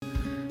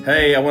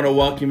Hey, I want to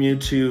welcome you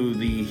to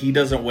the He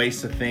Doesn't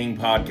Waste a Thing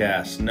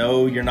podcast.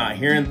 No, you're not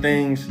hearing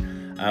things.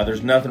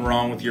 There's nothing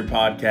wrong with your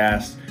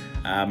podcast.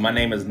 My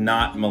name is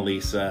not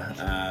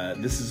Melissa.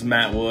 This is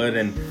Matt Wood,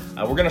 and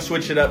we're going to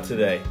switch it up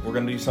today. We're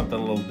going to do something a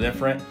little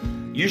different.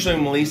 Usually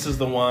Melissa's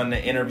the one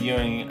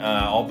interviewing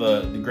all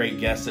the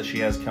great guests that she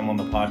has come on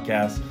the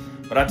podcast.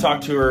 But I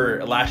talked to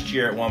her last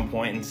year at one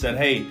point and said,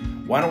 hey,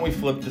 why don't we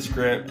flip the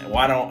script?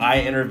 Why don't I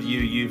interview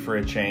you for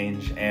a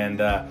change? And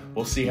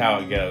we'll see how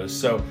it goes.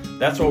 So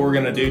that's what we're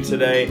going to do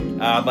today.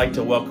 I'd like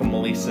to welcome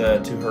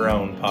Melissa to her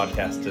own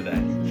podcast today.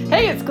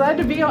 Hey, I'm glad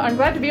to be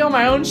on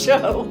my own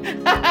show.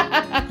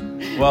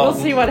 Well, we'll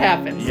see what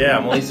happens. Yeah,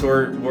 Melissa,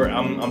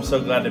 I'm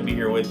so glad to be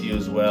here with you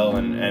as well.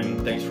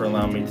 And thanks for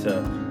allowing me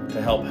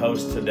to help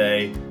host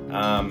today.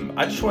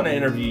 I just want to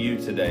interview you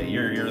today.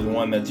 You're the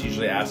one that's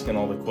usually asking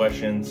all the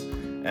questions,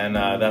 and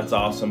that's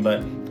awesome.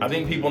 But I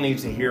think people need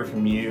to hear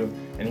from you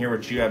and hear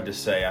what you have to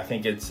say. I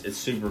think it's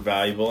super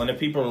valuable. And if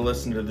people are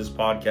listening to this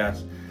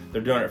podcast,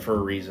 they're doing it for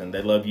a reason.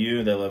 They love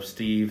you, they love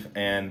Steve,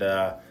 and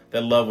they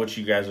love what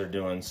you guys are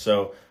doing.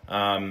 So,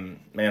 man,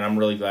 I'm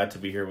really glad to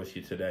be here with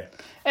you today.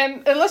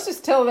 And let's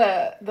just tell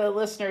the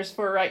listeners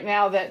for right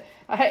now that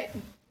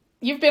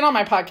you've been on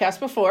my podcast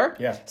before.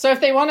 Yeah. So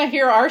if they want to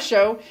hear our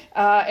show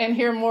and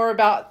hear more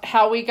about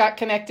how we got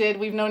connected,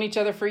 we've known each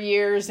other for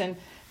years, and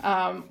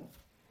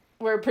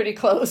we're pretty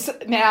close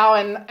now,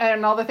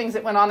 and all the things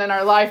that went on in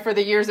our life for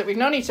the years that we've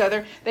known each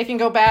other, they can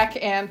go back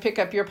and pick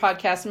up your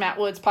podcast, Matt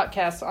Wood's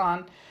podcast,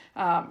 on,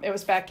 it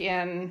was back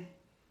in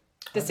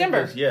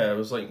December. It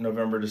was like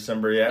November,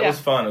 December. Yeah, it was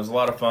fun. It was a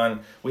lot of fun.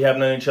 We have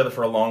known each other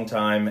for a long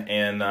time,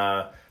 and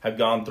have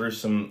gone through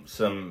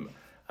some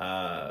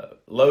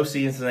low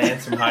seasons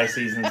and some high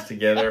seasons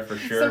together for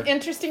sure. Some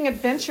interesting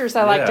adventures,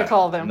 I like to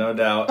call them. No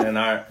doubt. And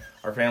our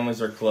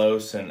families are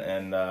close,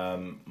 and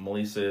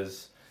Melissa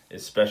is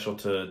special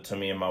to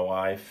me and my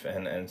wife,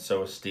 and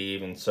so is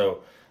Steve, and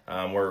so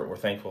we're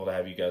thankful to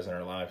have you guys in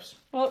our lives.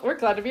 Well, we're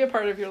glad to be a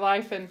part of your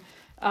life, and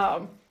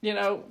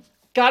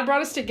God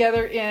brought us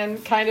together in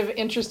kind of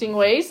interesting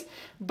ways,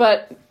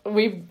 but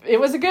it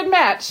was a good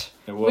match.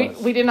 It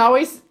was. We didn't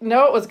always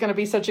know it was going to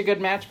be such a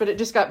good match, but it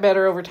just got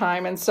better over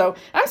time, and so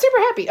I'm super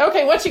happy.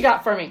 Okay, what you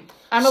got for me?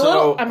 I'm a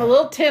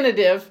little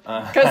tentative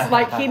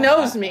because he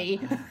knows me.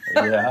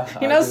 Yeah,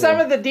 he knows some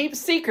of the deep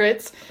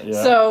secrets.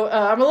 Yeah. So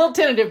I'm a little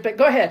tentative, but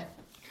go ahead.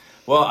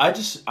 Well,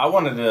 I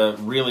wanted to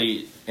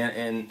really,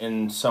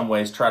 in some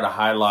ways, try to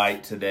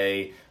highlight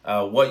today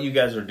what you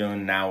guys are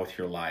doing now with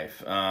your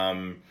life.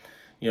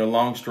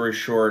 Long story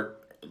short,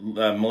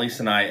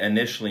 Melissa and I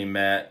initially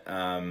met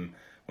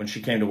when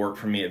she came to work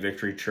for me at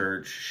Victory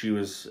Church. She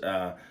was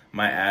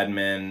my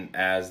admin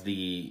as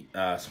the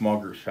small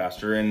groups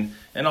pastor. And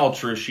in all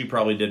truth, she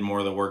probably did more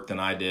of the work than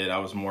I did. I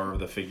was more of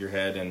the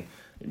figurehead and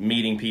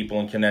meeting people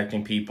and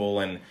connecting people,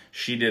 and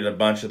she did a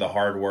bunch of the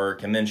hard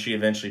work. And then she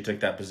eventually took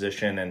that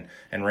position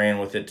and ran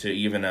with it to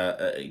even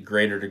a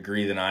greater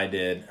degree than I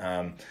did.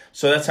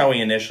 So that's how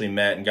we initially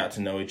met and got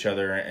to know each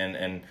other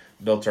and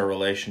built our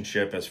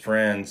relationship as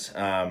friends.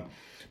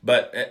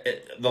 But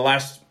the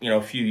last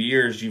few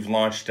years, you've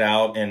launched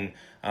out, and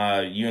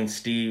you and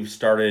Steve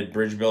started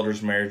Bridge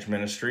Builders Marriage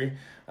Ministry,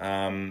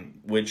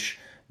 which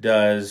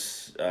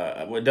does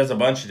a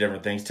bunch of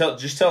different things. Tell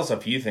us a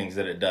few things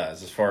that it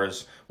does, as far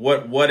as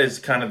what is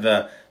kind of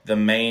the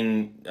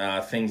main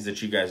things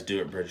that you guys do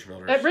at Bridge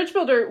Builders. At Bridge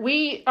Builder,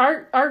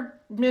 our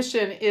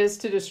mission is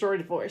to destroy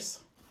divorce.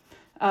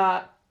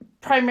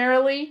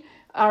 Primarily,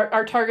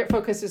 our target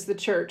focus is the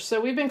church.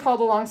 So we've been called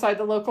alongside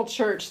the local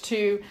church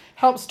to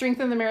help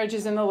strengthen the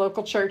marriages in the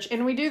local church.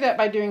 And we do that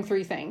by doing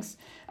three things.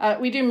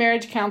 We do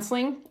marriage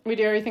counseling. We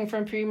do everything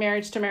from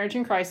pre-marriage to marriage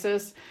in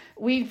crisis.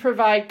 We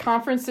provide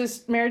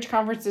marriage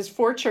conferences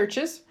for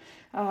churches.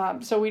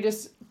 So we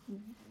just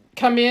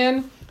come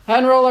in,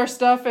 unroll our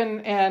stuff,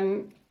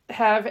 and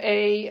have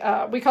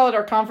we call it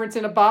our conference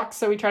in a box.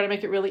 So we try to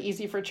make it really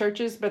easy for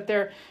churches, but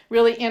they're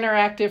really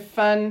interactive,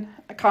 fun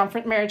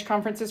marriage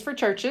conferences for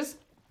churches.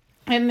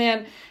 And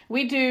then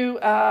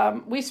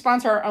we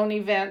sponsor our own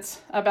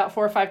events about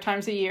 4 or 5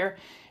 times a year.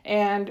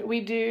 And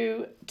we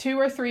do 2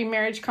 or 3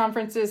 marriage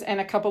conferences and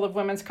a couple of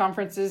women's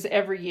conferences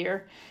every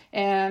year.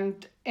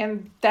 And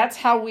that's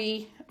how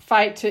we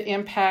fight to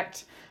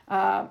impact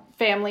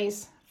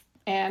families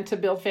and to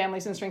build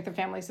families and strengthen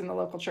families in the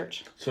local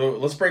church. So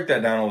let's break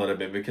that down a little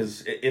bit,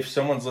 because if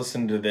someone's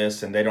listening to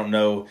this and they don't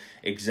know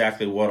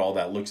exactly what all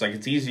that looks like,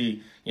 it's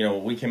easy,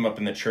 we came up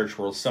in the church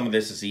world, some of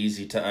this is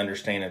easy to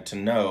understand and to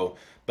know,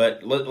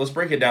 but let's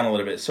break it down a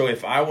little bit. So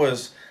if I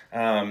was,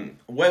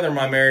 whether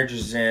my marriage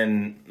is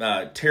in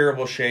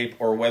terrible shape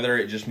or whether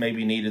it just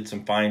maybe needed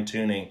some fine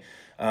tuning,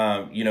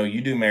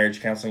 you do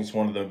marriage counseling. It's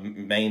one of the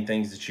main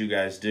things that you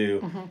guys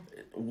do. Mm-hmm.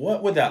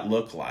 What would that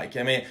look like?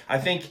 I mean, I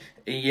think,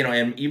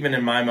 and even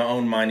in my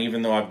own mind,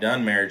 even though I've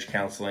done marriage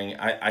counseling,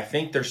 I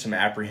think there's some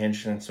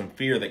apprehension and some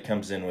fear that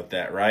comes in with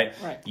that, right?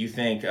 You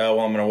think, I'm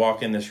going to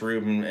walk in this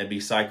room and be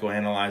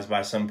psychoanalyzed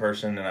by some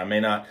person, and I may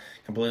not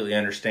completely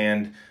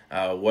understand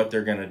what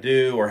they're going to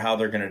do or how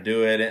they're going to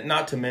do it. And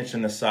not to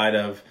mention the side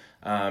of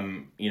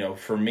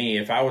For me,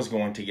 if I was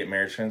going to get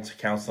marriage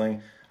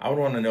counseling, I would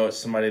want to know it's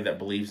somebody that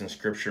believes in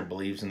Scripture,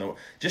 believes in the.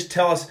 Just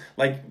tell us,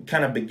 like,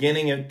 kind of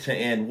beginning to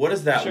end, what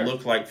does that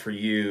look like for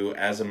you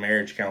as a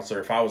marriage counselor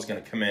if I was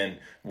going to come in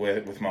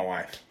with my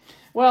wife?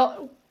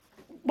 Well,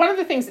 one of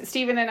the things that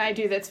Stephen and I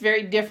do that's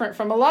very different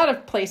from a lot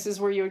of places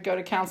where you would go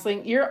to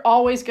counseling, you're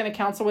always going to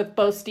counsel with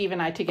both Steve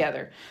and I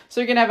together.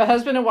 So you're going to have a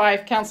husband and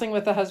wife counseling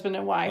with a husband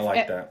and wife. I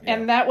like that. Yeah.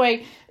 And that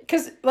way,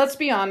 because let's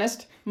be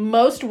honest,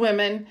 most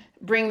women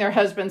bring their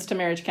husbands to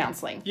marriage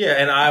counseling. Yeah,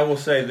 and I will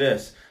say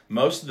this.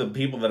 Most of the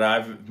people that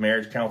I've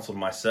marriage counseled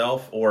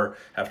myself or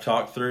have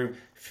talked through,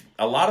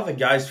 a lot of the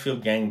guys feel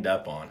ganged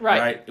up on,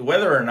 right?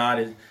 Whether or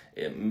not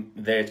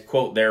they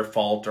quote their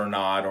fault or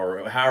not,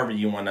 or however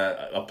you want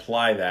to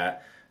apply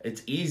that,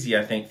 it's easy,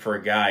 I think, for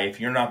a guy, if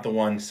you're not the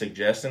one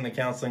suggesting the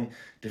counseling,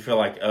 to feel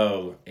like,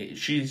 oh,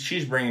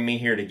 she's bringing me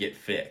here to get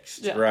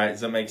fixed, right?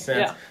 Does that make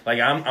sense? Yeah. Like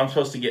I'm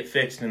supposed to get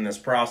fixed in this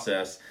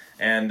process.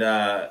 And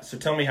so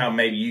tell me how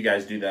maybe you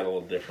guys do that a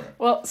little different.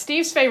 Well,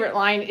 Steve's favorite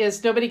line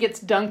is nobody gets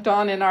dunked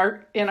on in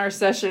our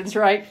sessions,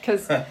 right?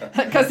 Because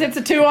it's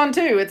a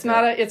 2-on-2.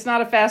 It's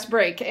not a fast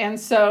break. And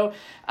so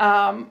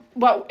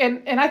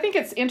and I think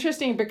it's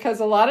interesting because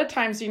a lot of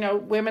times,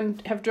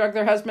 women have drugged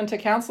their husband to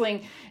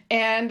counseling,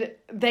 and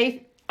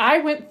I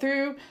went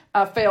through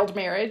a failed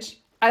marriage.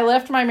 I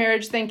left my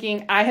marriage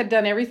thinking I had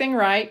done everything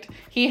right.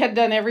 He had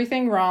done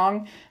everything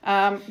wrong.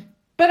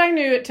 But I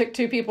knew it took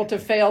two people to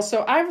fail,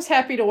 so I was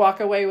happy to walk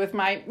away with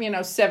my,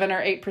 7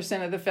 or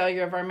 8% of the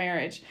failure of our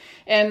marriage.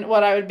 And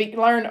what I would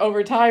learn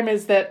over time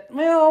is that,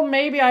 well,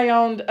 maybe I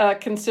owned a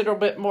considerable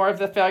bit more of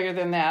the failure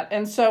than that.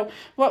 And so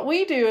what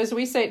we do is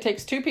we say it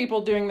takes two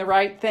people doing the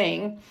right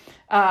thing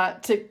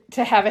to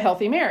have a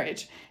healthy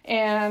marriage.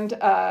 And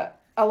a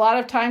lot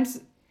of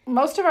times,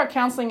 most of our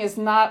counseling is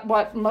not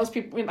what most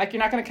people, like,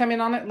 you're not going to come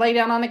in on it, lay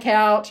down on the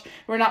couch.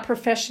 We're not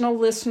professional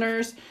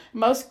listeners.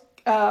 Most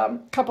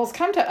couples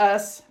come to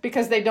us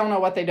because they don't know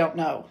what they don't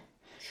know.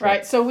 Sure.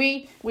 Right? So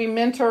we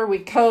mentor, we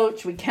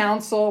coach, we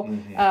counsel.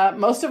 Mm-hmm.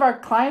 Most of our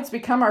clients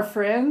become our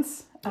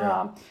friends.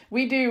 Yeah.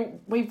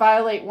 We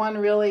violate one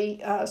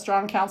really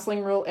strong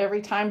counseling rule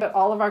every time, but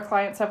all of our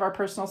clients have our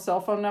personal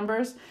cell phone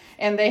numbers,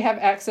 and they have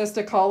access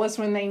to call us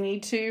when they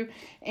need to.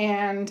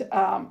 And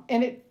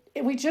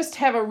we just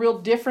have a real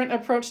different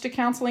approach to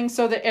counseling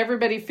so that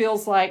everybody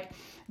feels like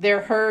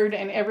they're heard,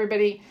 and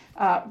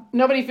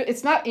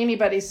it's not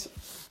nobody's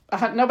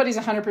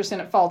 100%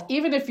 at fault.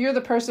 Even if you're the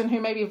person who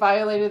maybe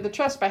violated the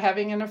trust by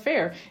having an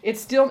affair,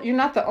 it's still, you're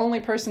not the only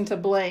person to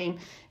blame.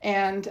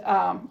 And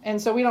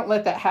so we don't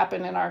let that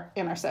happen in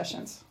our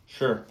sessions.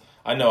 Sure.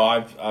 I know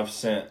I've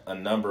sent a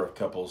number of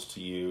couples to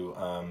you,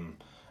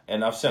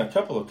 and I've sent a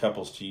couple of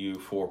couples to you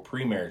for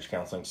pre-marriage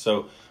counseling.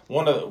 So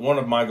one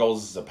of my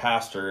goals as a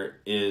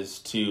pastor is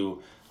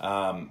to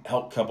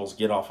help couples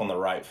get off on the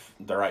right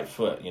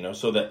foot,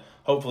 so that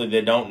hopefully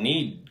they don't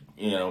need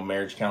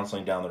marriage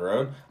counseling down the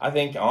road. I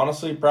think,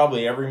 honestly,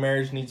 probably every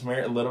marriage needs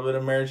a little bit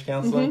of marriage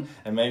counseling, mm-hmm.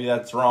 and maybe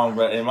that's wrong,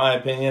 but in my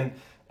opinion,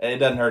 it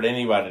doesn't hurt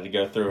anybody to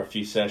go through a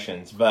few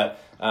sessions. But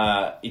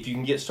if you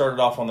can get started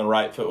off on the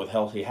right foot with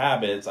healthy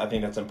habits, I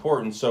think that's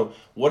important. So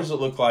what does it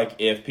look like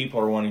if people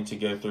are wanting to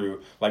go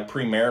through, like,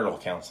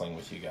 premarital counseling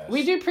with you guys?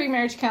 We do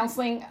pre-marriage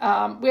counseling.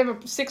 We have a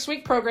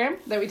 6-week program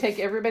that we take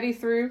everybody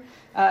through.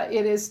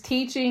 It is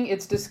teaching,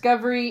 it's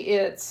discovery,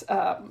 it's,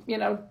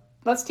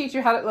 let's teach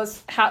you how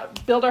to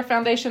build our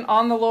foundation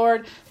on the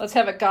Lord. Let's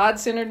have a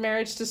God-centered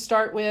marriage to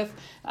start with.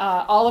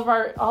 All of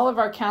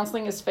our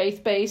counseling is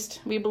faith-based.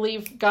 We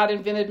believe God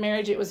invented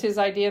marriage. It was his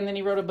idea, and then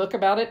he wrote a book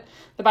about it.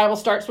 The Bible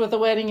starts with a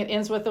wedding, it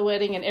ends with a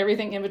wedding, and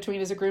everything in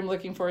between is a groom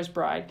looking for his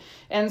bride.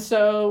 And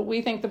so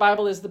we think the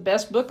Bible is the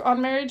best book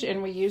on marriage,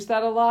 and we use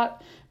that a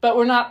lot. But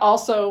we're not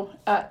also...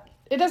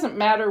 it doesn't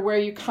matter where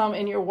you come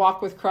in your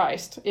walk with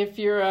Christ. If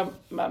you're a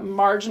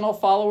marginal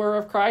follower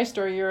of Christ,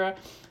 or you're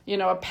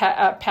a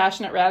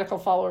passionate radical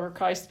follower of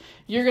Christ,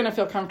 you're going to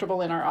feel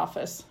comfortable in our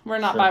office. We're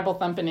not Bible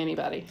thumping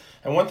anybody.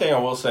 And one thing I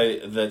will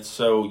say that's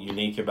so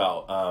unique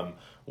about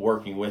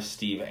working with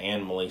Steve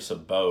and Melissa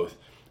both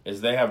is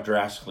they have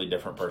drastically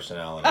different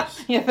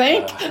personalities. You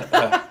think?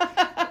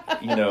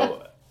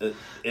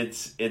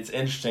 It's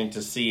interesting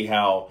to see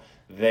how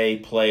they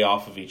play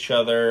off of each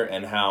other,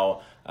 and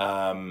how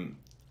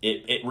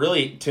it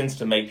really tends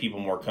to make people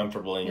more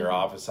comfortable in your mm-hmm.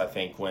 office, I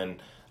think,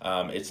 when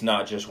it's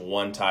not just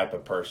one type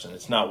of person.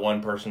 It's not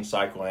one person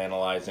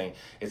psychoanalyzing.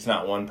 It's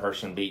not one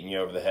person beating you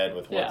over the head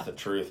with what's the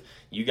truth.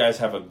 You guys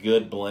have a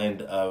good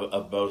blend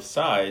of both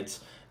sides,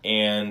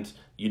 and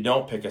you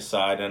don't pick a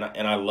side.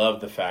 And I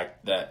love the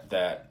fact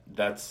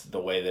that's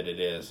the way that it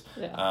is.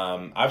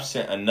 Yeah. I've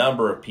sent a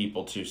number of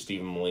people to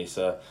Steve and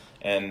Melissa,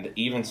 and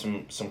even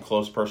some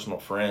close personal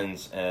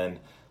friends, and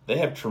they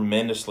have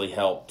tremendously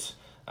helped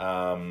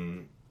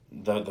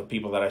the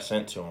people that I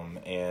sent to them.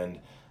 And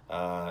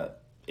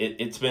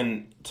it's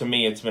been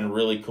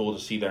really cool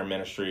to see their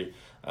ministry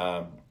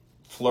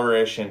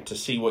flourish, and to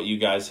see what you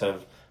guys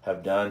have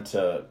have done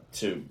to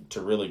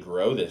really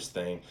grow this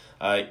thing.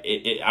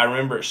 I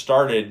remember it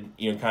started,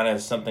 kind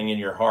of something in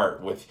your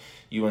heart with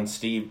you and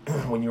Steve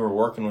when you were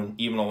working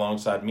even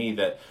alongside me,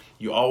 that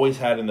you always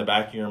had in the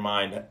back of your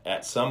mind,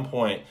 at some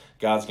point,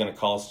 God's going to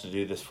call us to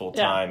do this full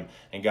time,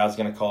 and God's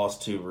going to call us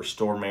to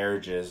restore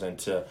marriages and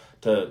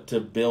to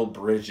build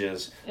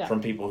bridges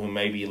from people who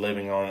may be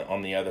living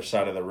on the other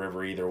side of the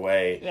river either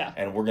way. Yeah.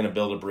 And we're going to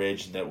build a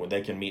bridge that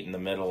they can meet in the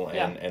middle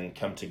and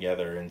come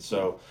together. And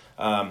so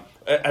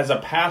as a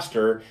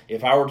pastor,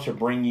 if I were to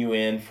bring you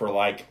in for,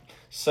 like,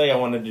 say I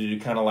wanted to do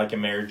kind of like a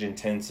marriage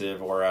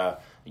intensive, or I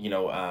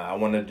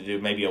wanted to do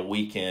maybe a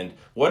weekend,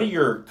 what do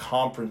your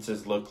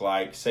conferences look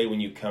like, say,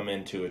 when you come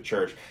into a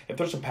church? If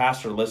there's a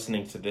pastor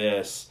listening to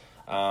this,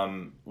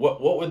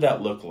 what would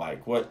that look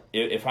like? What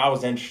if I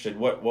was interested,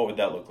 what would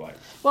that look like?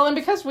 Well, and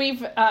because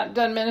we've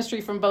done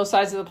ministry from both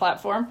sides of the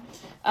platform,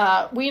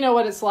 we know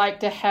what it's like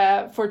to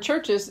have for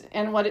churches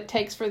and what it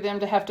takes for them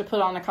to have to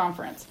put on a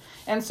conference.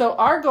 And so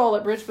our goal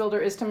at Bridge Builder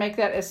is to make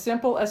that as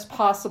simple as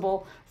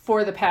possible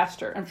for the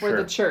pastor and for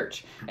the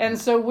church. And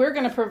so we're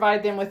going to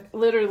provide them with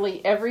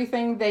literally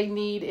everything they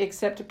need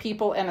except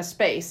people and a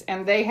space,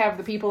 and they have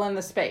the people in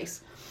the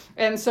space.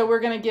 And so we're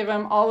going to give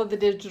them all of the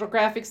digital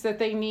graphics that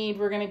they need.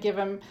 We're going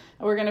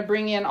to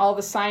bring in all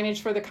the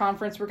signage for the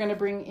conference. We're going to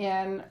bring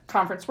in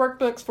conference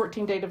workbooks,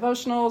 14-day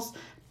devotionals,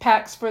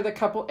 packs for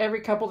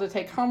every couple to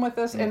take home with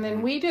us. And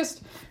then we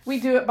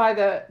do it by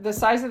the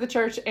size of the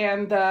church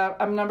and the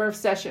number of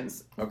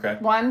sessions. Okay.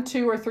 1,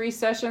 2, or 3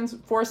 sessions,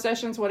 4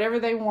 sessions, whatever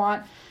they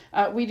want.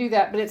 We do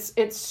that, but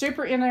it's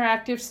super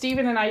interactive.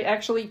 Stephen and I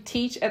actually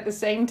teach at the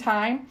same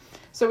time,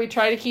 so we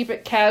try to keep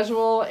it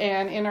casual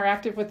and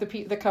interactive with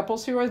the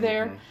couples who are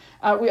there.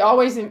 We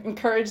always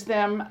encourage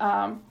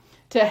them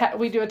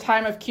we do a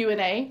time of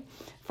Q&A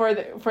for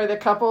the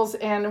couples,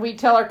 and we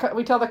tell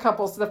the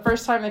couples the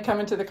first time they come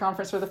into the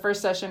conference for the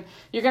first session,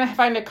 you're going to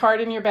find a card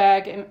in your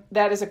bag, and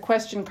that is a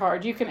question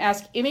card. You can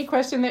ask any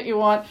question that you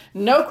want.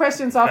 No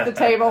questions off the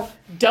table.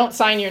 Don't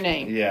sign your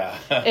name. Yeah.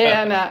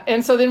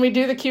 and so then we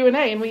do the Q&A,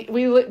 and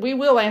we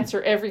will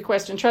answer every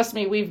question. Trust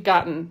me,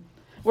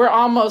 we're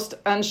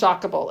almost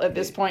unshockable at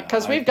this point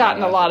because we've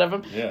gotten a lot of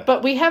them. Yeah.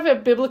 But we have a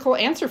biblical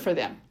answer for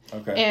them.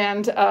 Okay.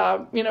 And,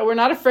 we're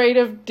not afraid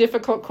of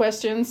difficult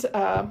questions.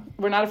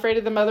 We're not afraid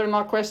of the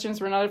mother-in-law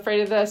questions. We're not afraid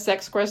of the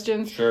sex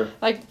questions. Sure.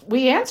 Like,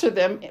 we answer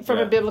them from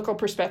a biblical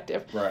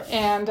perspective. Right.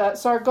 And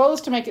so our goal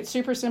is to make it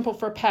super simple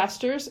for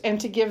pastors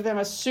and to give them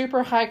a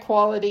super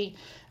high-quality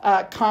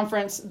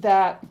conference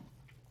that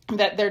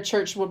their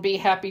church will be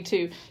happy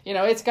to.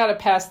 It's got to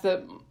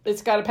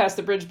pass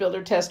the Bridge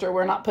Builder test, or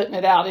we're not putting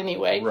it out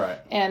anyway. Right.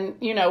 And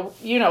you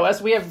know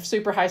us, we have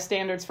super high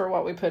standards for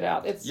what we put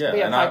out. We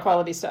have high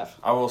quality stuff.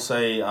 I will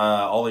say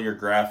all of your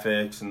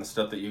graphics and the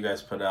stuff that you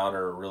guys put out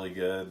are really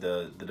good.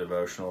 The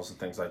devotionals and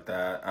things like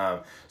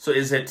that. So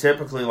is it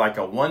typically like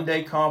a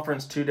 1-day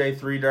conference, 2-day,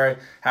 3-day?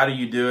 How do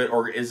you do it,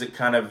 or is it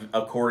kind of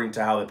according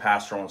to how the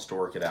pastor wants to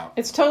work it out?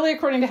 It's totally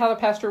according to how the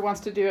pastor wants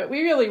to do it.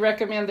 We really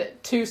recommend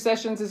that 2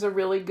 sessions is a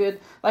really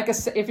good,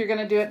 if you're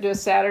going to do a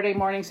Saturday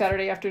morning,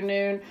 Saturday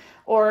afternoon.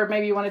 Or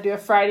maybe you want to do a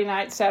Friday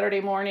night,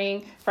 Saturday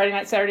morning,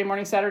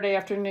 Saturday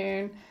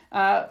afternoon.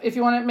 If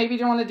you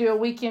want to do a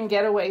weekend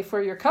getaway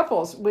for your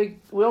couples,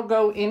 we'll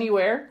go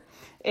anywhere.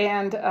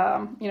 And,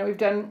 we've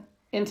done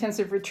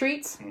intensive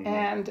retreats.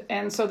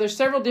 And so there's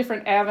several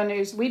different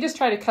avenues. We just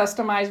try to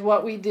customize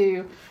what we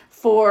do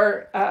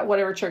for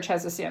whatever church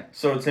has us in.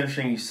 So it's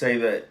interesting you say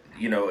that,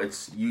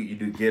 it's you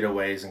do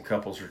getaways and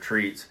couples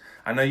retreats.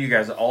 I know you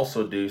guys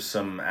also do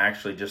some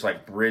actually just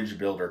like Bridge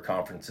Builder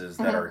conferences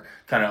that are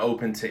kind of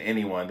open to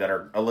anyone, that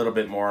are a little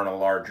bit more on a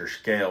larger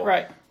scale.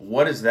 Right.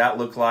 What does that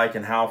look like,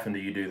 and how often do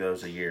you do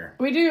those a year?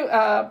 We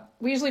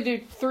usually do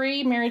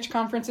 3 marriage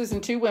conferences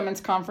and 2 women's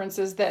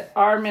conferences that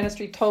our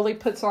ministry totally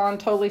puts on,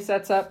 totally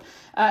sets up.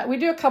 We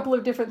do a couple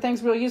of different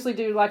things. We'll usually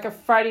do like a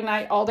Friday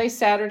night, all day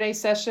Saturday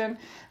session.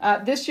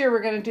 This year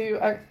we're going to do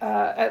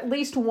at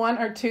least 1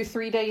 or 2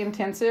 3-day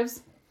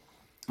intensives.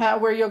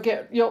 Where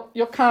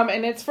you'll come,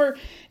 and it's for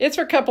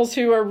couples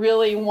who are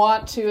really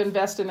want to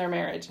invest in their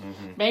marriage.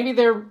 Maybe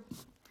they're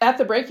at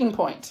the breaking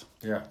point.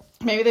 Yeah.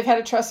 Maybe they've had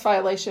a trust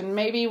violation.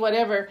 Maybe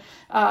whatever.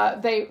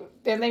 They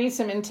need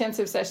some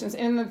intensive sessions.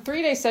 And the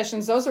 3-day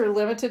sessions, those are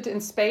limited in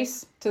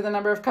space to the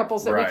number of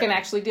couples that we can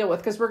actually deal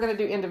with, because we're going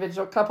to do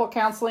individual couple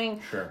counseling.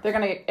 Sure. They're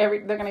going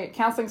to get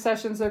counseling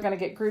sessions. They're going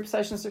to get group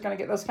sessions. They're going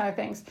to get those kind of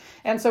things.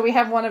 And so we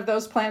have one of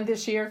those planned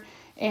this year.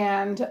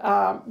 And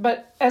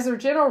but as a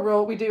general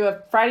rule, we do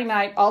a Friday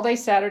night, all day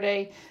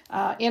Saturday,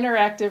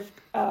 interactive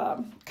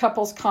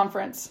couples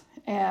conference,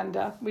 and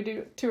we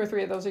do 2 or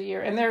 3 of those a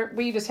year. And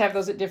we just have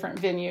those at different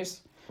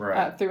venues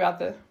throughout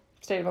the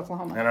state of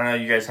Oklahoma. And I know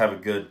you guys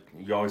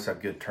you always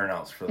have good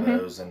turnouts for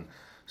those, and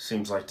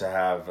seems like to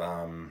have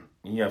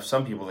you have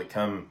some people that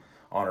come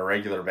on a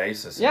regular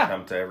basis and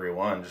come to every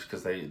one just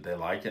because they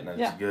like it,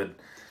 and it's a good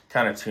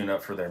kind of tune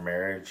up for their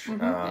marriage.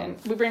 And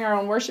we bring our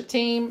own worship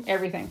team,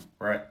 everything.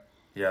 Right.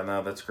 Yeah,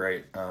 no, that's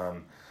great.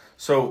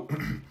 So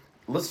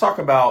let's talk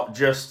about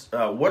just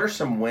what are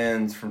some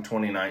wins from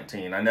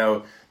 2019. I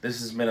know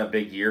this has been a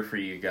big year for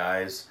you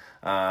guys.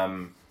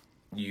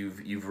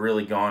 You've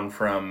really gone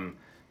from,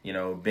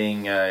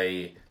 being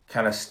a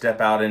kind of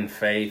step out in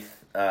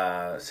faith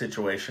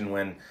situation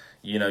when,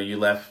 you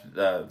left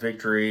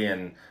Victory,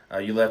 and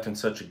you left in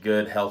such a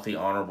good, healthy,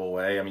 honorable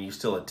way. I mean, you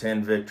still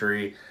attend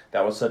Victory.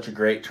 That was such a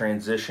great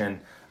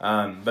transition.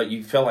 But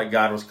you felt like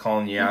God was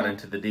calling you out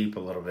into the deep a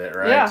little bit,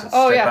 right? Yeah. To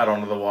step out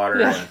onto the water.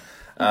 Yeah.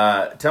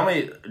 And tell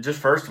me, just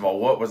first of all,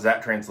 what was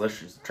that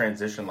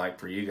transition like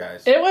for you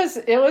guys? It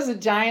was a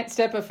giant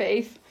step of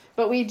faith.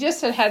 But we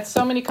just had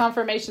so many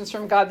confirmations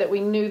from God that we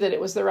knew that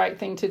it was the right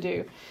thing to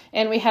do.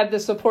 And we had the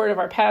support of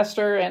our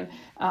pastor, and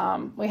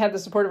we had the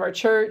support of our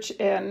church.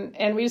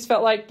 And we just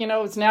felt like,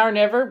 it's now or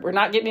never. We're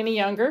not getting any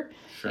younger.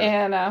 Sure.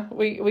 And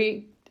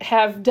we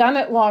have done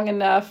it long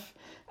enough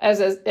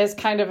as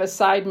kind of a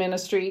side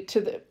ministry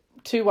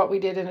to what we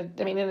did in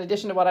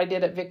addition to what I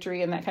did at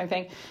Victory and that kind of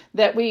thing,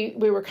 that we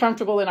were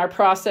comfortable in our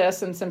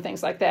process and some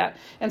things like that.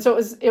 And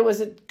so it was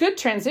a good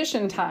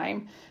transition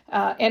time.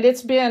 And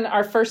it's been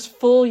our first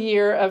full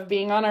year of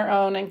being on our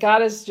own, and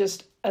God has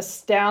just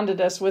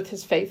astounded us with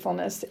his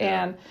faithfulness.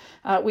 Yeah.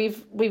 And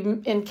we've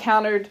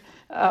encountered,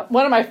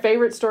 one of my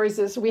favorite stories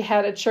is we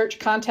had a church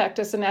contact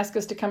us and ask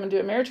us to come and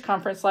do a marriage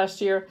conference last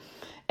year.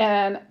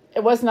 And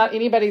it was not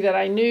anybody that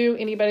I knew,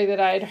 anybody that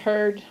I had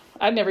heard.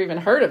 I'd never even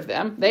heard of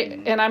them.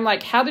 And I'm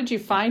like, how did you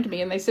find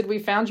me? And they said, we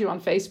found you on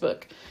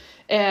Facebook.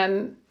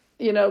 And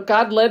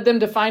God led them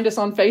to find us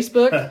on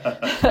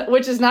Facebook,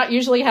 which is not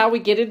usually how we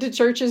get into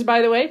churches,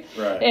 by the way.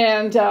 Right.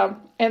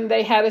 And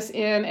they had us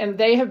in, and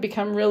they have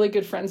become really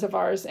good friends of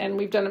ours.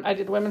 And I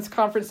did a women's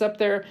conference up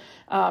there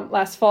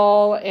last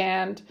fall,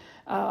 and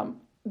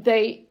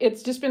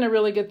it's just been a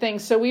really good thing.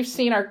 So we've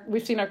seen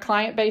our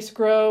client base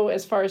grow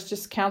as far as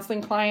just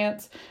counseling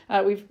clients.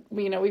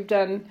 We've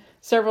done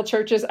several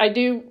churches. I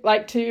do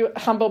like to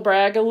humble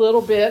brag a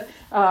little bit.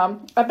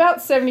 About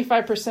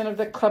 75% of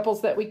the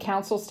couples that we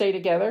counsel stay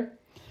together.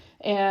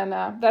 And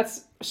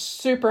that's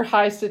super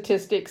high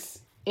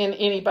statistics in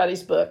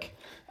anybody's book.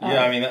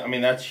 Yeah, I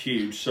mean that's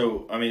huge.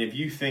 So, if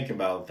you think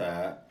about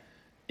that,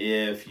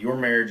 if your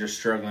marriage is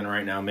struggling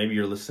right now, maybe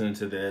you're listening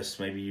to this,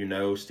 maybe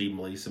Steve and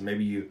Melissa,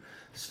 maybe you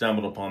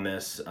stumbled upon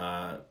this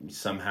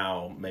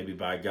somehow, maybe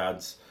by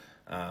God's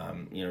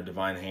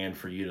divine hand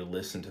for you to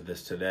listen to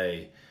this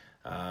today.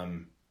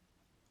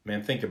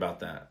 Man, think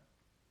about that.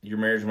 Your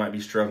marriage might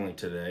be struggling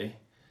today.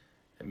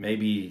 It may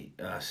be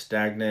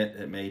stagnant.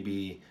 It may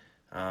be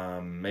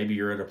maybe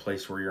you're at a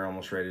place where you're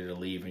almost ready to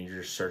leave, and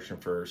you're just searching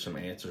for some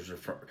answers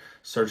or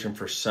searching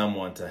for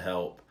someone to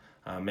help.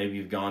 Maybe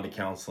you've gone to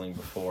counseling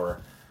before.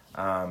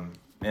 And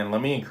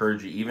let me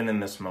encourage you, even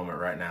in this moment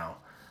right now,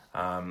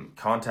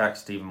 contact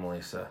Steve and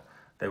Melissa.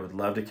 They would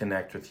love to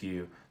connect with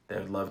you. They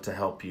would love to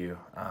help you,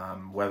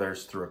 whether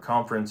it's through a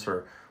conference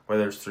or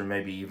whether it's through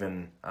maybe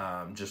even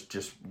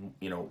just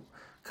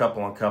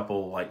couple on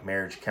couple, like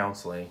marriage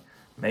counseling.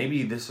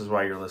 Maybe this is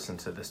why you're listening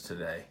to this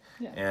today.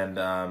 Yeah. And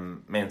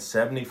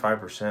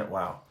 75%,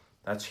 wow,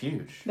 that's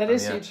huge. That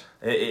is huge.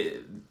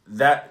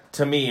 That,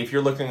 to me, if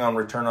you're looking on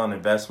return on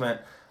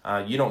investment,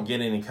 you don't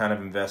get any kind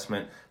of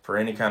investment for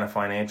any kind of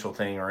financial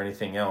thing or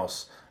anything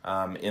else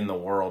in the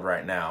world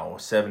right now.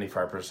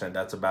 75%,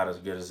 that's about as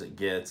good as it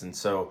gets. And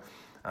so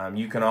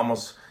you can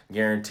almost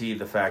guarantee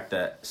the fact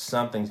that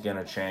something's going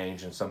to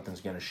change and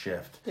something's going to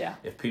shift. Yeah.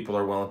 If people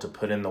are willing to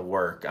put in the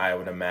work, I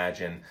would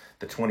imagine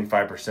the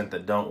 25%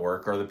 that don't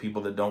work are the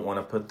people that don't want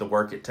to put the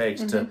work it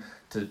takes to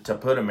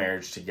put a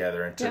marriage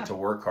together and to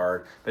work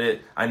hard. But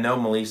I know,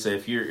 Melissa,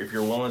 if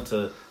you're willing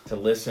to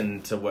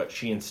listen to what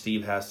she and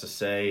Steve has to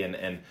say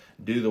and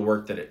do the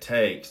work that it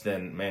takes,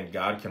 then man,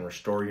 God can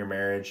restore your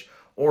marriage.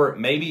 Or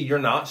maybe you're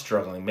not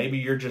struggling. Maybe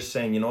you're just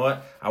saying, you know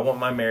what, I want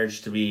my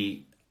marriage to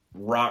be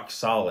rock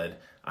solid.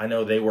 I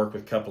know they work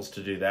with couples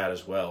to do that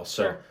as well.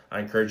 So sure. I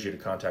encourage you to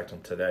contact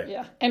them today.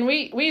 Yeah. And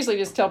we usually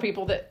just tell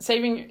people that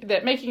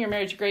making your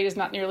marriage great is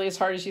not nearly as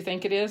hard as you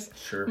think it is.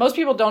 Sure. Most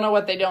people don't know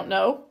what they don't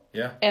know.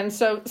 Yeah. And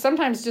so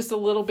sometimes just a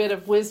little bit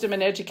of wisdom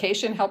and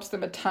education helps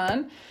them a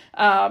ton.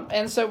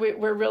 And so we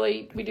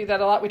do that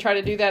a lot. We try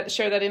to do that,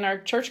 share that in our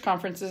church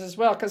conferences as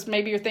well. Because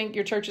maybe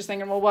your church is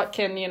thinking, well, what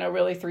can,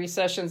 really 3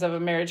 sessions of a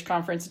marriage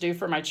conference do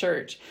for my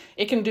church?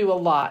 It can do a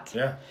lot.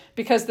 Yeah.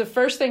 Because the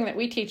first thing that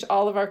we teach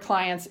all of our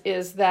clients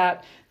is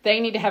that they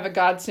need to have a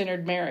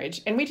God-centered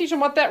marriage. And we teach them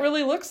what that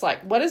really looks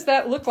like. What does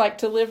that look like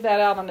to live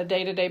that out on a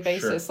day-to-day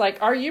basis? Sure. Like,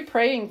 are you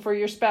praying for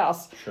your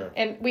spouse? Sure.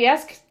 And we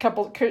ask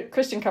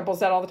Christian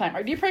couples that all the time.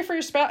 Do you pray for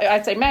your spouse?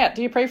 I'd say, Matt,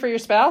 do you pray for your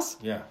spouse?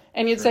 Yeah.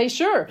 And you'd say,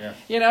 sure.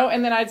 Yeah.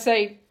 And then I'd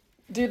say,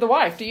 do the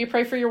wife. Do you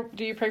pray for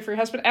your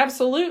husband?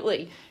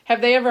 Absolutely. Have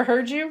they ever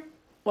heard you?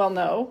 Well,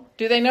 no.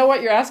 Do they know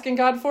what you're asking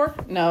God for?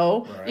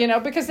 No.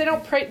 Right. Because they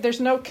don't pray.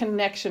 There's no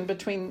connection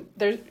between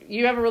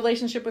you have a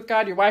relationship with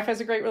God. Your wife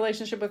has a great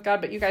relationship with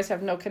God, but you guys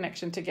have no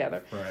connection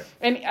together. Right.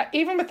 And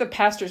even with the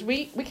pastors,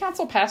 we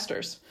counsel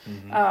pastors.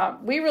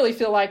 Mm-hmm. We really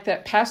feel like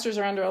that pastors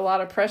are under a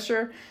lot of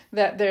pressure,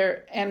 that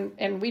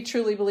and we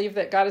truly believe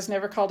that God has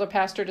never called a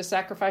pastor to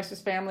sacrifice his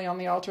family on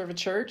the altar of a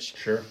church.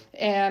 Sure.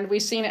 And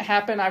we've seen it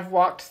happen. I've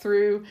walked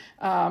through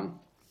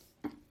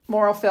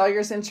moral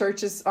failures in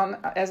churches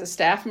as a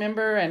staff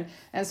member,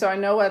 and so I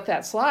know what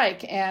that's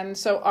like. And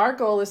so our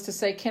goal is to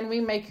say, can we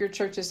make your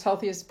church as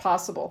healthy as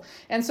possible?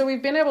 And so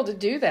we've been able to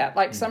do that.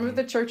 Like some of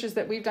the churches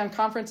that we've done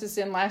conferences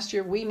in last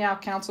year, we now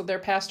counsel their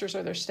pastors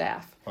or their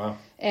staff. Wow.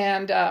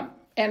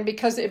 And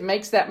because it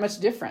makes that much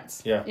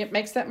difference. Yeah. It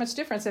makes that much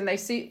difference. And they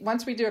see,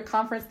 once we do a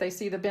conference, they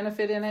see the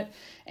benefit in it,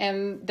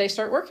 and they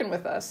start working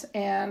with us.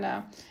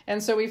 And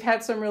so we've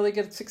had some really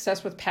good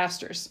success with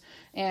pastors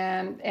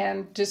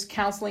and just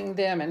counseling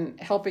them and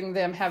helping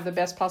them have the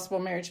best possible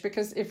marriage.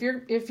 Because if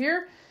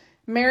your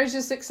marriage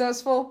is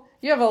successful,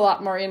 you have a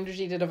lot more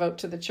energy to devote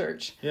to the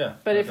church. Yeah.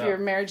 But no if doubt. your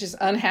marriage is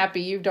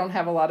unhappy, you don't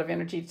have a lot of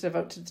energy to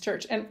devote to the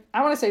church. And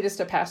I want to say this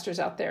to pastors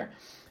out there.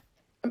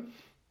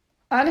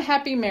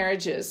 Unhappy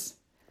marriages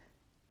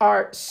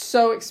are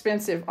so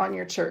expensive on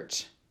your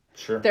church.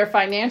 Sure. They're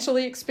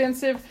financially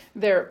expensive.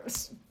 They're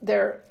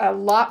a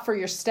lot for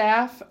your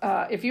staff.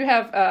 If you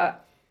have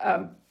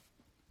a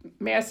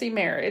messy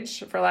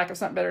marriage, for lack of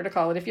something better to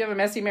call it, if you have a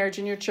messy marriage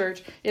in your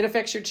church, it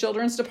affects your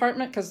children's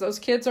department because those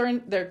kids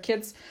their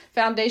kids'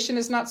 foundation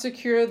is not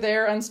secure.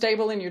 They're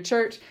unstable in your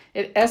church.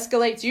 It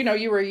escalates.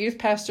 You were a youth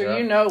pastor. Yeah.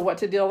 You know what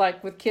to deal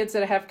like with kids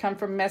that have come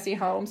from messy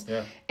homes.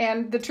 Yeah.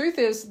 And the truth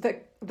is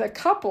that the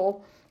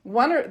couple,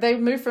 they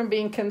move from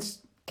being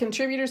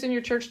contributors in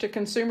your church to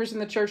consumers in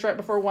the church right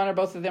before one or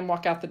both of them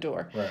walk out the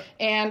door. Right.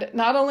 And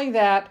not only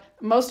that,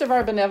 most of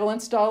our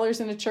benevolence dollars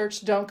in the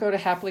church don't go to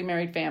happily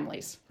married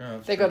families. Oh,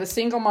 They go to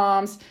single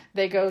moms.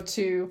 They go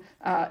to,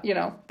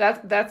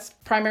 that's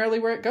primarily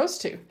where it goes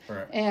to.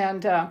 Right.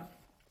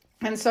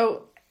 And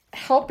so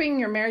helping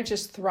your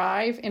marriages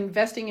thrive,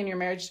 investing in your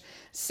marriage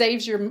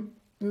saves your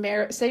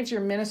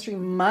ministry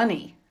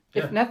money,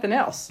 Yeah. if nothing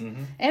else.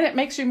 Mm-hmm. And it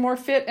makes you more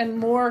fit and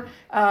more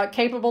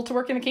capable to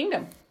work in the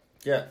kingdom.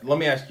 Yeah, let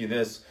me ask you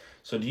this.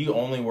 So do you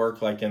only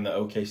work like in the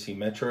OKC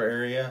metro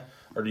area,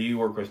 or do you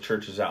work with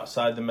churches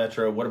outside the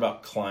metro? What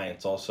about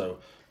clients also?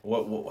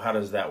 How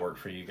does that work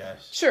for you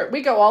guys? Sure.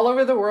 We go all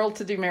over the world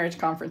to do marriage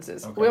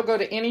conferences. Okay. We'll go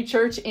to any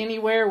church,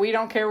 anywhere. We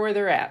don't care where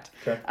they're at.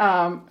 Okay.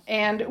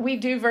 And we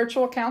do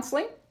virtual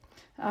counseling.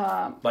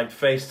 Like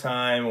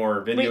FaceTime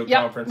or video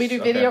conference? We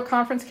do video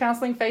conference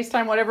counseling,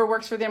 FaceTime, whatever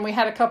works for them. We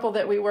had a couple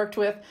that we worked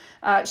with.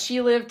 She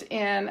lived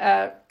in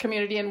a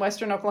community in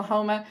western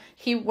Oklahoma.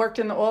 He worked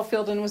in the oil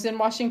field and was in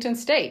Washington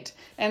State.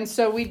 And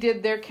so we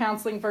did their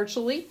counseling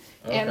virtually,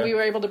 and Okay. we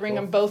were able to bring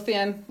them both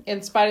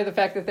in spite of the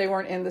fact that they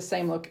weren't in the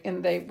same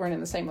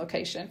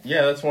location.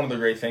 Yeah, that's one of the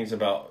great things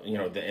about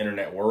the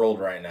internet world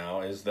right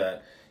now is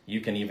that you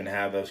can even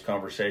have those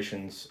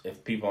conversations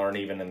if people aren't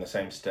even in the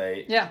same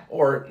state. Yeah.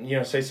 Or,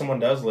 say someone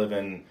does live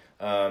in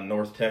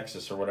North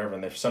Texas or whatever,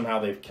 and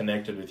they've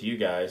connected with you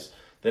guys.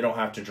 They don't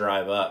have to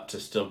drive up to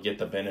still get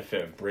the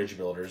benefit of Bridge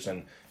Builders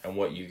and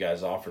what you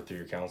guys offer through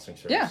your counseling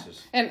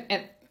services. Yeah.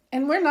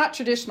 And we're not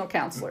traditional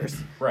counselors.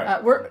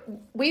 Right.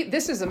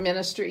 This is a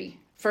ministry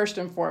first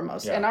and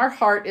foremost, Yeah. and our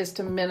heart is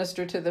to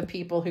minister to the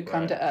people who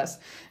come to us.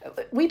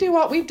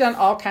 We've done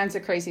all kinds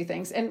of crazy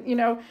things, and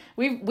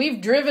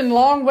we've driven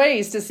long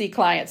ways to see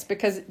clients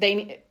because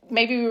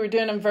maybe we were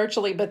doing them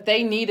virtually, but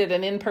they needed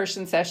an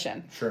in-person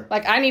session. Sure.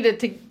 Like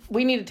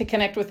we needed to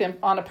connect with them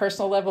on a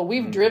personal level.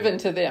 We've driven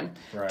to them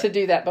Right. to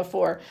do that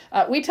before.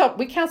 When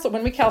we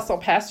counsel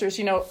pastors,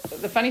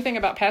 the funny thing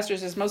about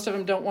pastors is most of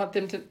them don't want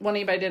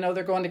anybody to know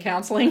they're going to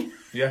counseling.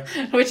 Yeah.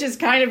 Which is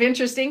kind of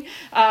interesting.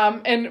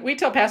 And we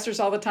tell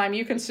pastors all the time,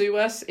 you can sue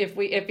us if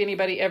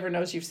anybody ever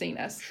knows you've seen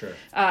us. Sure.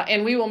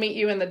 And we will meet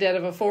you in the dead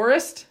of a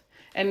forest,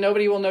 and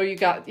nobody will know you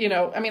got,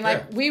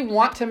 Yeah. we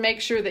want to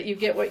make sure that you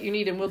get what you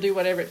need, and we'll do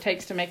whatever it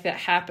takes to make that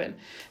happen.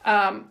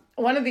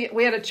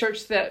 We had a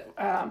church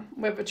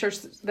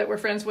that we're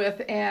friends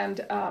with,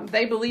 and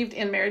they believed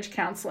in marriage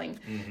counseling.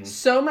 Mm-hmm.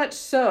 So much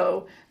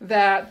so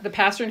that the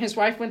pastor and his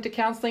wife went to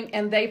counseling,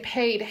 and they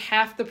paid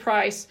half the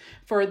price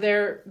for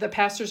the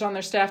pastors on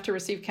their staff to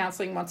receive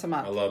counseling once a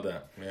month. I love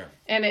that. Yeah.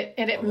 And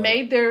it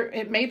made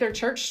their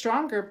church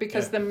stronger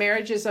because the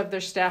marriages of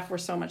their staff were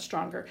so much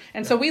stronger.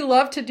 And so we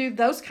love to do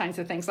those kinds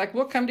of things. Like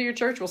we'll come to your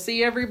church, we'll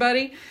see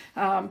everybody,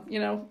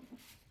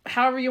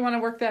 however you want to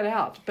work that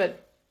out.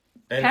 But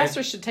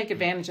pastors should take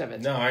advantage of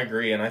it. No, I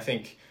agree. And I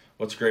think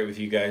what's great with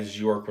you guys is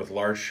you work with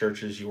large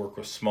churches, you work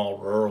with small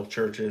rural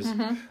churches,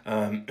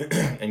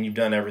 and you've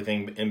done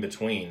everything in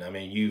between. I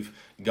mean, you've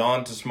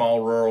gone to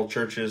small rural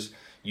churches,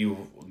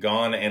 you've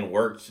gone and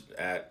worked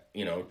at,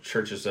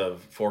 churches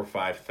of 4,000 or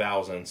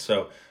 5,000.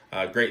 So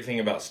great thing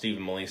about Steve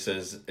and Melissa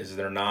is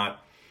they're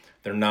not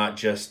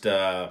just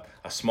a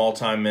small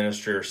time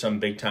ministry or some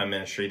big time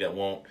ministry that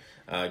won't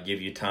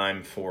give you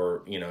time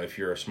for, if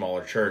you're a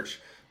smaller church.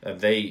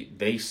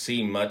 they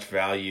see much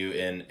value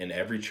in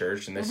every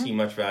church, and they see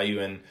much value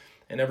in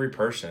every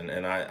person,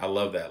 and I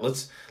love that.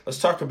 Let's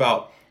talk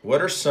about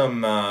what are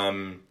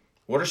some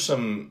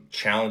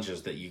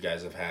challenges that you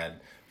guys have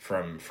had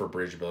for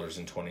Bridge Builders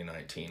in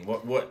 2019?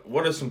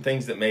 What are some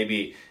things that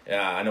maybe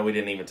I know we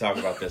didn't even talk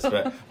about this,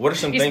 but what are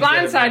some He's things? He's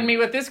blindsided me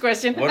with this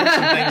question. What are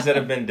some things that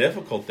have been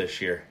difficult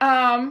this year?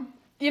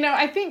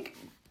 I think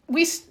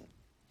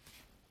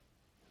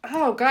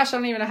oh gosh, I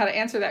don't even know how to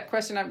answer that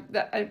question.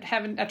 I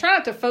try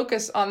not to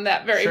focus on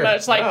that very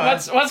much. Like,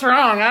 what's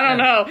wrong? I don't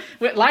know.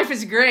 Life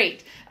is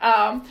great.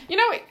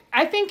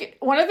 I think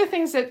one of the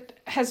things that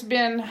has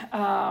been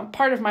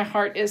part of my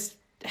heart is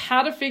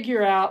how to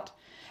figure out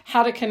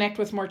how to connect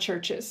with more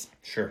churches.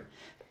 Sure.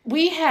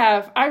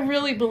 I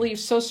really believe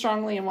so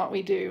strongly in what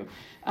we do.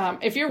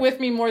 If you're with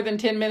me more than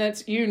 10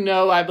 minutes,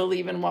 I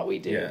believe in what we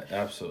do. Yeah,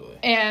 absolutely.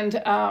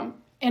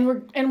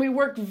 And we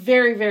work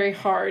very, very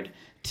hard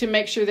to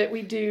make sure that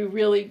we do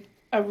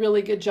a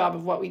really good job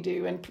of what we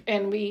do.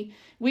 And we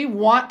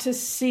want to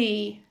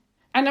see,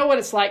 I know what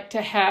it's like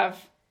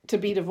to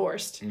be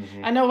divorced.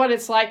 Mm-hmm. I know what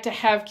it's like to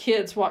have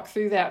kids walk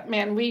through that.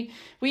 Man, we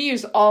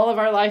use all of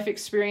our life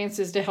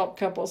experiences to help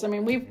couples. I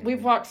mean,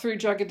 we've walked through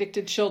drug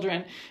addicted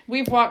children.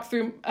 We've walked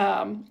through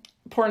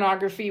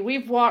pornography.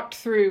 I've walked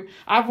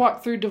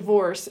through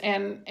divorce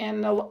and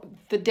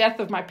the death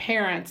of my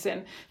parents.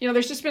 And,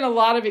 there's just been a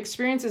lot of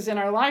experiences in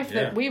our life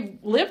that we've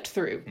lived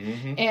through.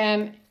 Mm-hmm.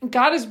 And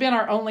God has been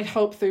our only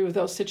hope through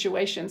those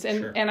situations.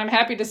 And and I'm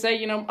happy to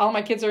say, all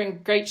my kids are in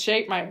great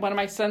shape. One of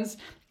my sons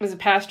is a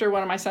pastor.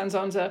 One of my sons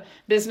owns a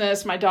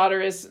business. My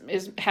daughter is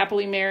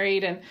happily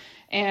married,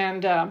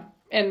 and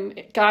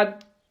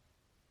God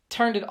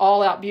turned it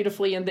all out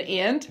beautifully in the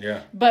end.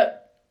 Yeah. But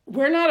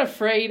we're not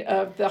afraid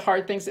of the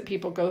hard things that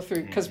people go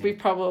through because we've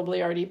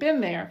probably already been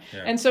there.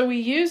 Yeah. And so we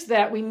use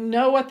that. We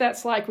know what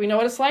that's like. We know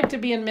what it's like to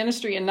be in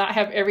ministry and not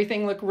have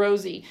everything look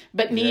rosy,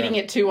 but needing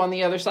it to on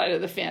the other side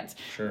of the fence.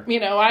 Sure.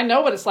 I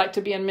know what it's like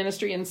to be in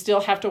ministry and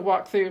still have to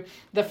walk through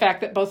the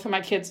fact that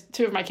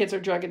two of my kids are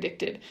drug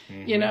addicted,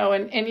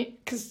 and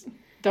because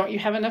don't you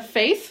have enough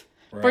faith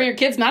for your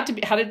kids not to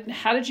be,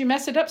 how did you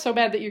mess it up so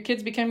bad that your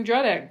kids became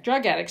drug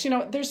addicts?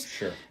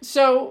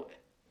 So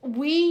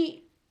we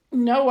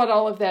know what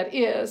all of that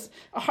is,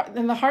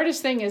 and the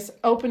hardest thing is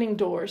opening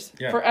doors.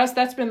 Yeah. For us,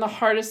 that's been the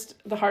hardest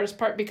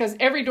part, because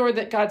every door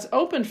that God's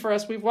opened for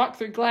us, we've walked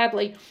through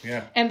gladly.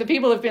 Yeah. And the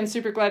people have been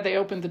super glad they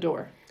opened the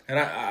door. And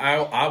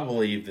I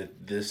believe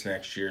that this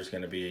next year is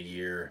going to be a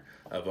year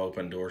of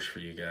open doors for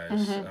you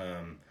guys.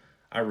 Mm-hmm.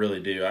 I really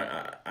do.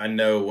 I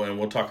know, when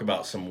we'll talk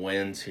about some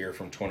wins here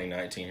from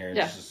 2019 here in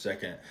just a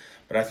second,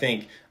 but I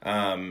think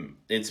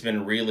it's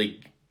been really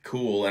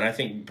cool, and I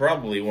think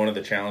probably one of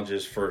the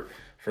challenges for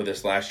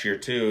this last year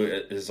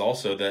too is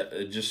also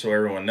that, just so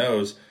everyone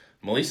knows,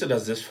 Melissa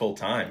does this full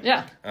time.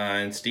 Yeah.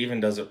 And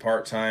Stephen does it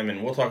part time,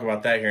 and we'll talk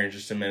about that here in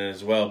just a minute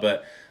as well.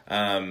 But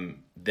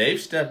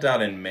they've stepped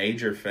out in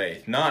major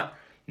faith, not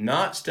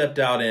stepped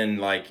out in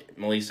like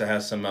Melissa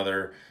has some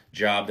other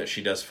job that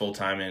she does full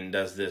time and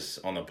does this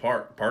on the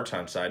part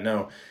time side.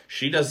 No,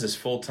 she does this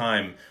full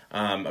time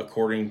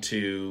according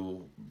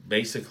to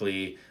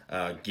basically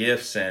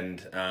gifts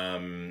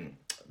and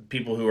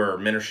people who are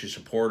ministry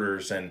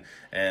supporters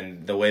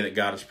and the way that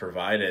God has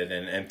provided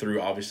and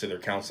through obviously their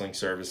counseling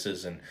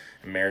services and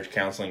marriage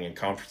counseling and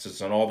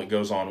conferences and all that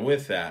goes on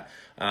with that.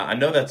 I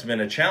know that's been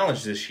a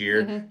challenge this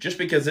year, just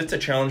because it's a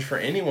challenge for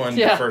anyone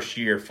the first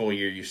full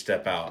year you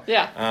step out.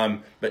 Yeah.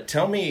 But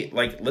tell me,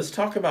 let's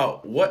talk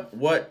about what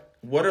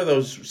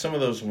are some of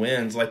those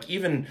wins? Like,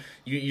 even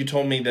you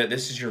told me that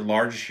this is your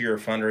largest year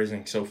of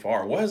fundraising so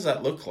far. What does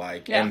that look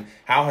like? Yeah. And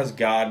how has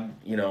God,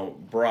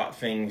 brought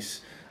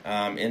things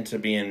into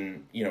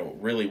being,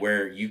 really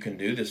where you can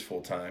do this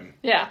full time?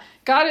 Yeah.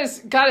 God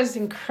is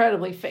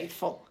incredibly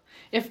faithful.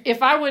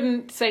 If I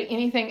wouldn't say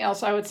anything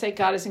else, I would say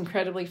God is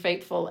incredibly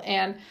faithful.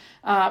 And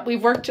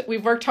we've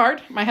worked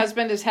hard. My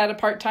husband has had a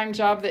part-time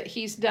job that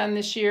he's done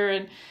this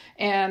year,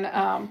 and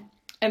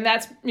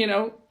that's,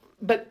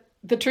 but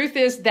the truth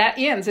is that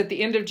ends at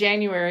the end of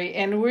January,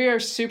 and we are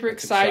super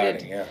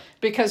excited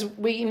because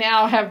we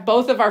now have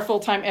both of our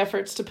full-time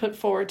efforts to put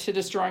forward to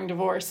destroying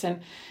divorce,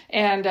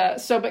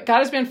 but God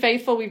has been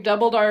faithful. We've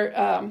doubled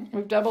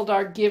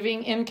our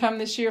giving income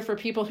this year for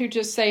people who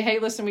just say, "Hey,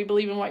 listen, we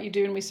believe in what you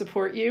do and we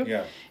support you."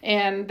 Yeah.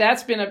 And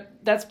that's been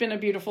a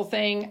beautiful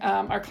thing.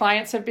 Our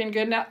clients have been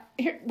good. Now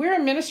we're a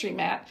ministry,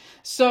 Matt,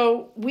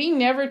 so we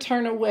never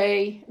turn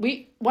away.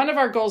 One of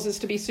our goals is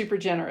to be super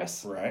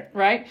generous.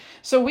 Right.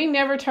 So we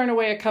never turn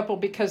away a couple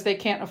because they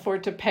can't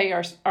afford to pay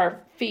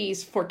our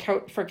fees for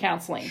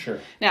counseling. Sure.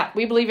 Now,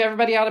 we believe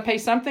everybody ought to pay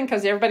something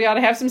because everybody ought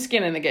to have some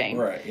skin in the game.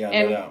 Right.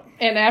 Yeah.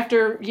 And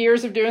after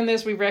years of doing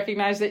this, we've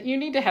recognized that you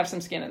need to have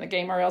some skin in the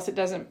game, or else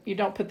you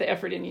don't put the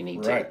effort in you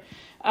need to.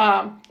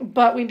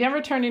 But we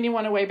never turn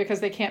anyone away because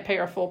they can't pay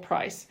our full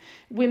price.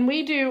 When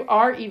we do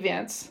our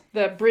events,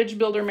 the Bridge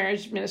Builder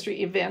Marriage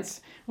Ministry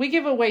events, we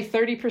give away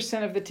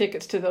 30% of the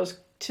tickets to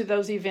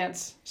those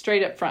events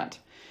straight up front.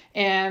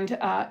 And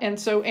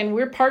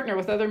we're partner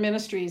with other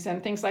ministries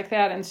and things like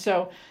that. And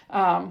so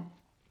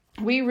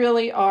we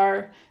really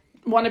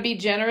want to be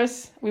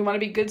generous. We want to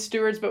be good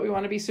stewards, but we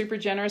want to be super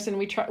generous, and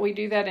we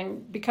do that,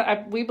 and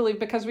we believe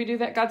because we do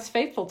that, God's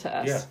faithful to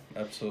us.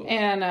 Yeah, absolutely.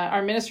 And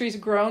our ministry's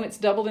grown. It's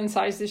doubled in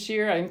size this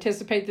year. I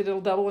anticipate that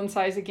it'll double in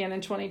size again in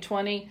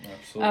 2020.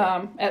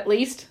 Absolutely. At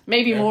least,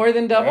 maybe more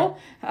than double.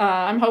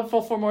 I'm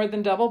hopeful for more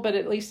than double, but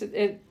at least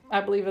I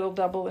believe it'll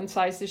double in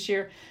size this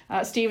year.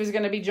 Steve is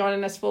going to be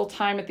joining us full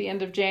time at the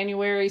end of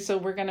January, so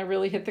we're going to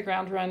really hit the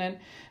ground running.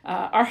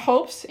 Our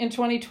hopes in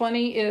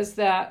 2020 is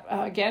that,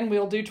 again, we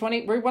want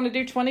to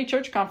do 20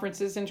 church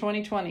conferences in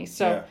 2020.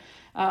 So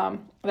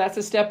that's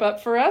a step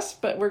up for us,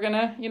 but we're going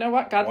to, you know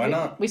what, God, why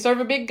not? We serve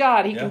a big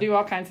God. He can do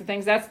all kinds of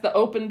things. That's the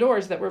open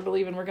doors that we're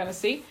believing we're going to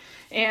see.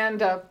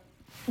 And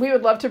we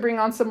would love to bring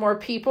on some more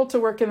people to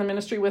work in the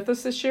ministry with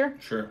us this year.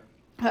 Sure.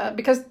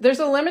 Because there's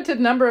a limited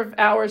number of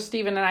hours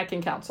Stephen and I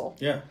can counsel.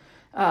 Yeah.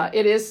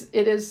 It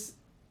is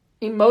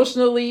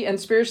emotionally and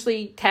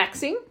spiritually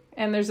taxing,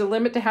 and there's a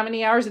limit to how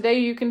many hours a day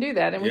you can do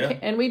that.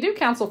 And we do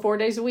counsel 4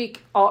 days a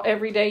week,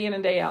 every day in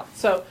and day out.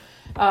 So,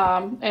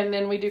 and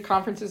then we do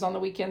conferences on the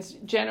weekends.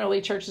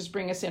 Generally, churches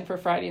bring us in for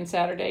Friday and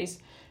Saturdays.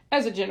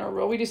 As a general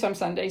rule, we do some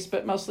Sundays,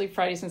 but mostly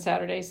Fridays and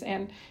Saturdays.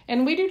 And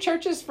we do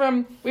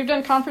we've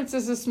done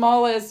conferences as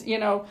small as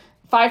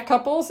 5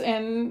 couples,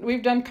 and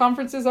we've done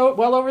conferences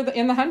well over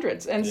in the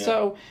hundreds. And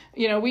so,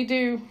 we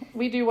do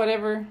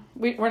whatever.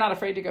 We're not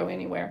afraid to go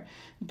anywhere,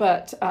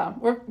 but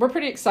we're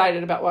pretty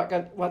excited about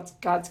what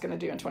God's going to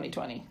do in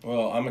 2020.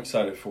 Well, I'm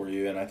excited for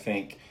you, and I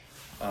think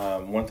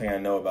one thing I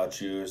know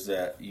about you is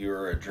that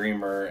you're a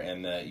dreamer,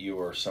 and that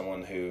you are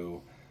someone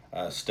who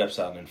steps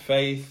out in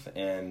faith.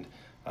 And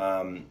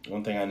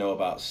one thing I know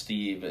about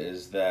Steve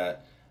is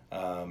that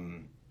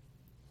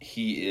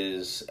he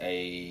is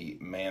a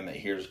man that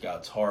hears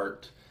God's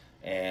heart,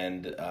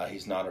 and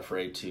he's not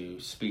afraid to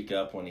speak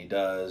up when he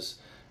does.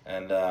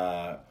 And,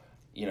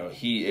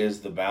 he is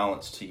the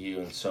balance to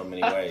you in so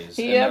many ways.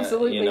 He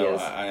absolutely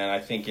is. And I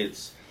think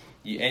it's,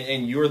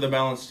 and you're the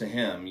balance to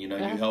him. You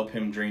help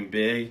him dream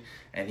big,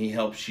 and he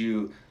helps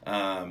you,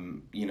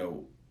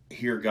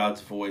 hear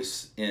God's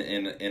voice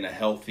in a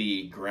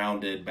healthy,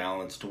 grounded,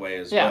 balanced way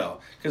as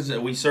well. Because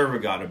we serve a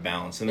God of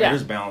balance, and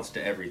there's balance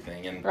to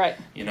everything. And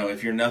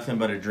if you're nothing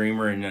but a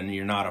dreamer and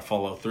you're not a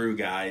follow through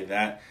guy,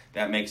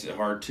 that makes it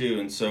hard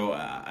too. And so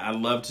I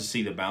love to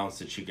see the balance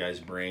that you guys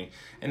bring,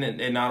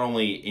 and not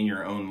only in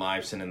your own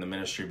lives and in the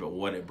ministry, but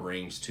what it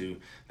brings to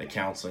the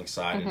counseling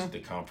side and to the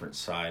conference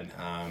side.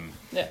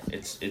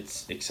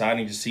 It's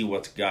exciting to see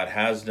what God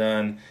has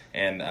done,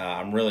 and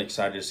I'm really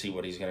excited to see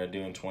what He's going to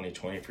do in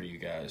 2020 for you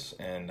guys.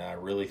 And I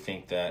really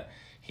think that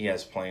He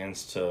has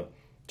plans to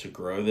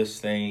grow this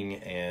thing,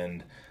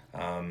 and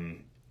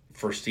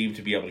for Steve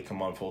to be able to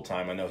come on full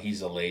time. I know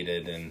he's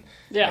elated, and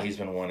he's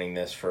been wanting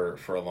this for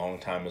a long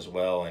time as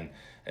well. And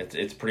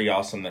it's pretty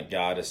awesome that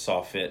God has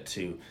saw fit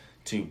to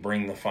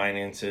bring the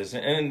finances.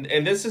 And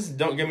this is,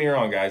 don't get me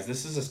wrong, guys,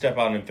 this is a step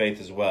out in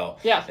faith as well.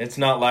 Yeah. It's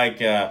not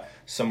like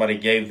somebody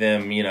gave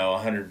them,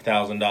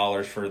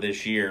 $100,000 for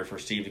this year for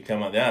Steve to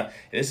come on. Yeah,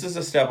 this is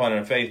a step out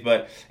in faith,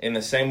 but in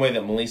the same way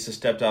that Melissa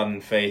stepped out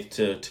in faith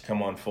to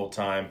come on full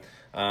time,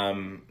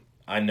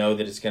 I know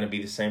that it's going to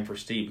be the same for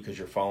Steve, because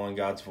you're following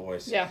God's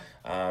voice. Yeah.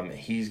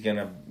 He's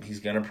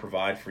gonna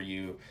provide for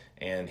you,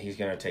 and He's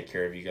gonna take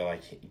care of you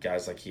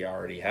guys like He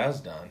already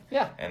has done.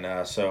 Yeah.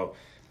 And so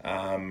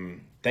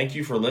thank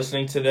you for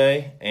listening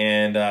today,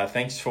 and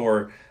thanks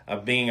for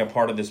being a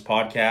part of this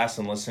podcast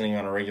and listening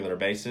on a regular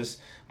basis.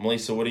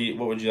 Melissa, what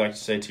would you like to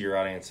say to your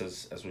audience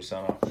as we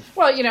sign off?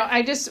 Well,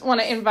 I just want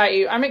to invite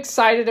you. I'm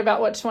excited about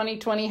what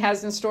 2020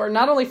 has in store,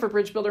 not only for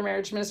Bridge Builder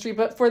Marriage Ministry,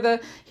 but for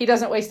the He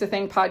Doesn't Waste a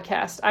Thing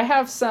podcast. I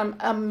have some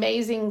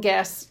amazing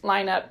guests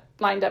lined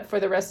up for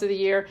the rest of the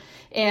year,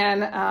 and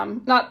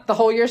not the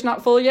whole year's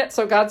not full yet,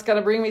 so God's going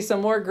to bring me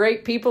some more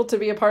great people to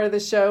be a part of the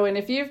show. And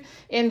if you've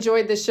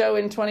enjoyed the show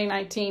in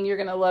 2019, you're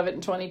going to love it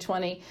in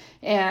 2020.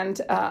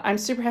 And I'm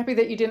super happy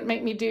that you didn't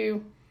make me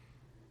do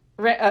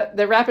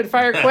the rapid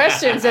fire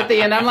questions at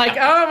the end. I'm like,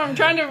 I'm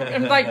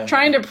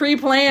trying to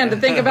pre-plan to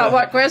think about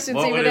what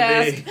questions he would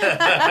ask.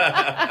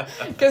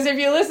 Because if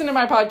you listen to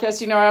my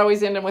podcast, I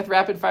always end them with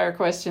rapid fire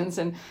questions,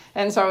 and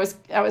so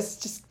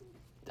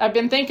I've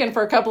been thinking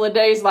for a couple of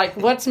days, like,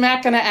 what's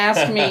Matt going to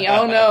ask me?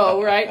 Oh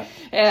no, right?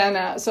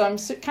 And so I'm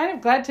kind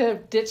of glad to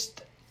have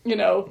ditched,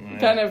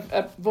 kind of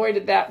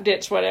avoided that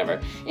ditch,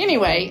 whatever.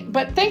 Anyway,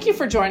 but thank you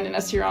for joining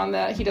us here on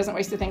the He Doesn't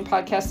Waste a Thing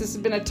podcast. This has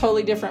been a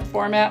totally different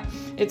format.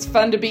 It's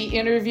fun to be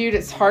interviewed.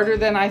 It's harder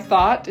than I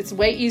thought. It's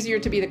way easier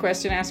to be the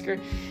question asker.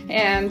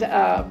 And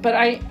but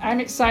I'm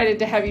excited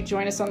to have you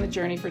join us on the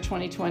journey for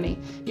 2020.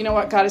 You know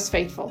what? God is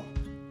faithful.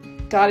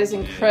 God is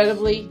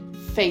incredibly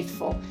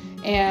faithful.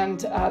 And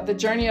the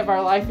journey of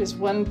our life is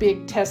one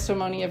big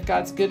testimony of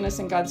God's goodness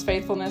and God's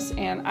faithfulness.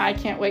 And I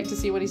can't wait to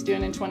see what He's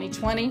doing in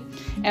 2020.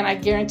 And I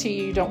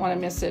guarantee you don't want to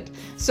miss it.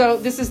 So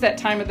this is that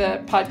time of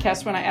the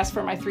podcast when I ask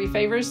for my 3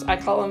 favors. I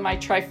call them my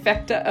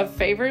trifecta of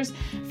favors.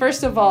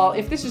 First of all,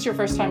 if this is your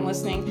first time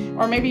listening,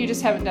 or maybe you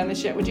just haven't done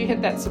this yet, would you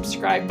hit that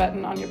subscribe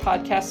button on your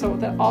podcast so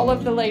that all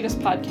of the latest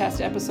podcast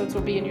episodes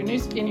will be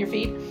in your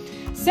feed?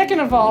 Second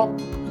of all,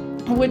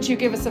 would you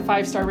give us a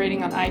 5-star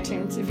rating on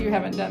iTunes? If you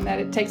haven't done that,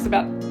 it takes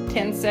about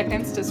 10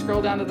 seconds to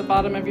scroll down to the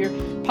bottom of your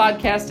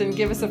podcast and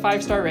give us a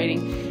 5-star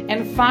rating.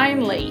 And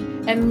finally,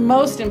 and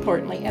most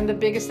importantly, and the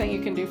biggest thing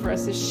you can do for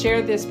us is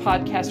share this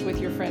podcast with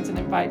your friends and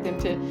invite them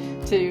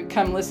to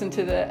come listen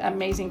to the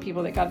amazing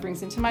people that God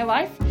brings into my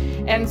life.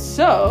 And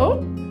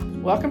so,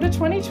 welcome to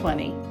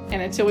 2020.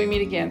 And until we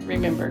meet again,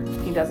 remember,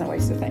 He doesn't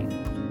waste a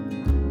thing.